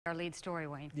Our lead story,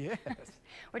 Wayne. Yes.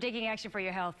 We're taking action for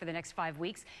your health for the next 5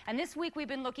 weeks. And this week we've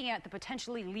been looking at the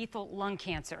potentially lethal lung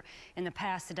cancer. In the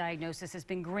past, the diagnosis has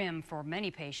been grim for many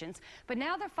patients, but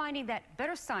now they're finding that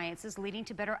better science is leading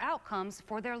to better outcomes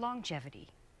for their longevity.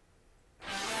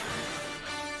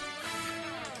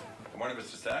 Good morning,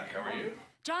 Mr. Stack. How are you?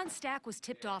 John Stack was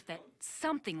tipped off that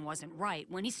something wasn't right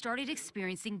when he started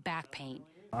experiencing back pain.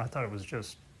 I thought it was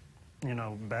just,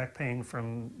 back pain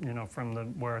from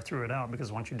where I threw it out,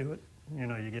 because once you do it,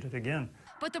 you get it again.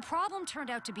 But the problem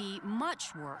turned out to be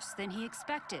much worse than he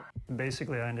expected.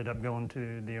 Basically, I ended up going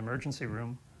to the emergency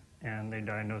room, and they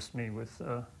diagnosed me with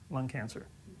lung cancer.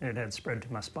 It had spread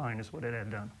to my spine is what it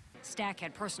had done. Stack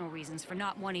had personal reasons for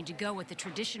not wanting to go with the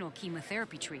traditional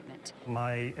chemotherapy treatment.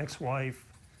 My ex-wife,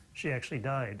 she actually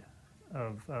died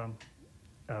of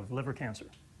liver cancer.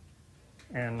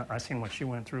 And I seen what she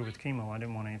went through with chemo. I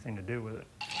didn't want anything to do with it.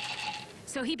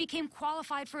 So he became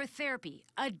qualified for a therapy,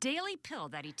 a daily pill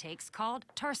that he takes called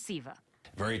Tarceva.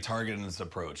 Very targeted in its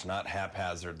approach, not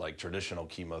haphazard like traditional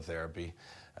chemotherapy.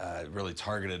 Really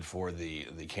targeted for the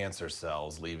cancer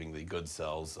cells, leaving the good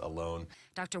cells alone.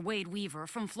 Dr. Wade Weaver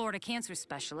from Florida Cancer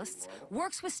Specialists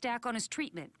works with Stack on his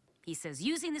treatment. He says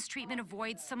using this treatment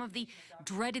avoids some of the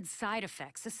dreaded side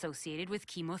effects associated with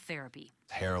chemotherapy.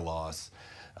 Hair loss,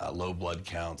 low blood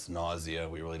counts, nausea.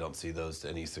 We really don't see those to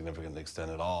any significant extent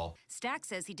at all. Stack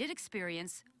says he did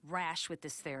experience rash with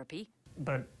this therapy.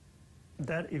 But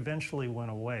that eventually went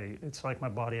away. It's like my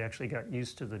body actually got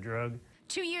used to the drug.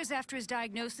 2 years after his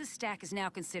diagnosis, Stack is now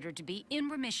considered to be in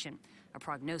remission, a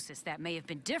prognosis that may have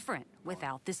been different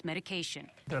without this medication.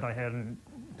 That I had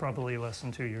probably less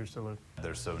than 2 years to live.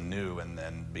 They're so new, and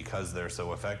then because they're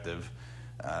so effective,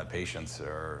 patients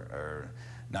are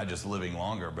not just living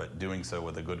longer, but doing so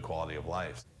with a good quality of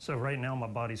life. So right now my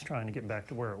body's trying to get back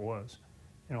to where it was.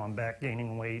 I'm back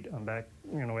gaining weight, I'm back,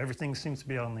 everything seems to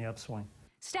be on the upswing.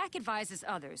 Stack advises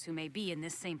others who may be in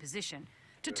this same position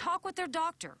to talk with their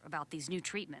doctor about these new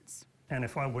treatments. And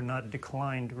if I would not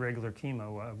declined regular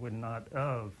chemo, I would not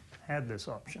have had this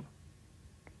option.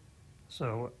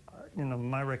 So,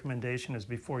 my recommendation is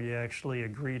before you actually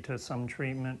agree to some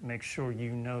treatment, make sure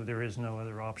there is no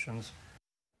other options.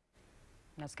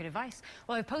 That's good advice.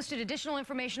 Well, I've posted additional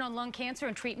information on lung cancer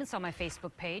and treatments on my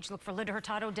Facebook page. Look for Linda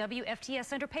Hurtado,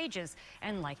 WFTS under pages,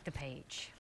 and like the page.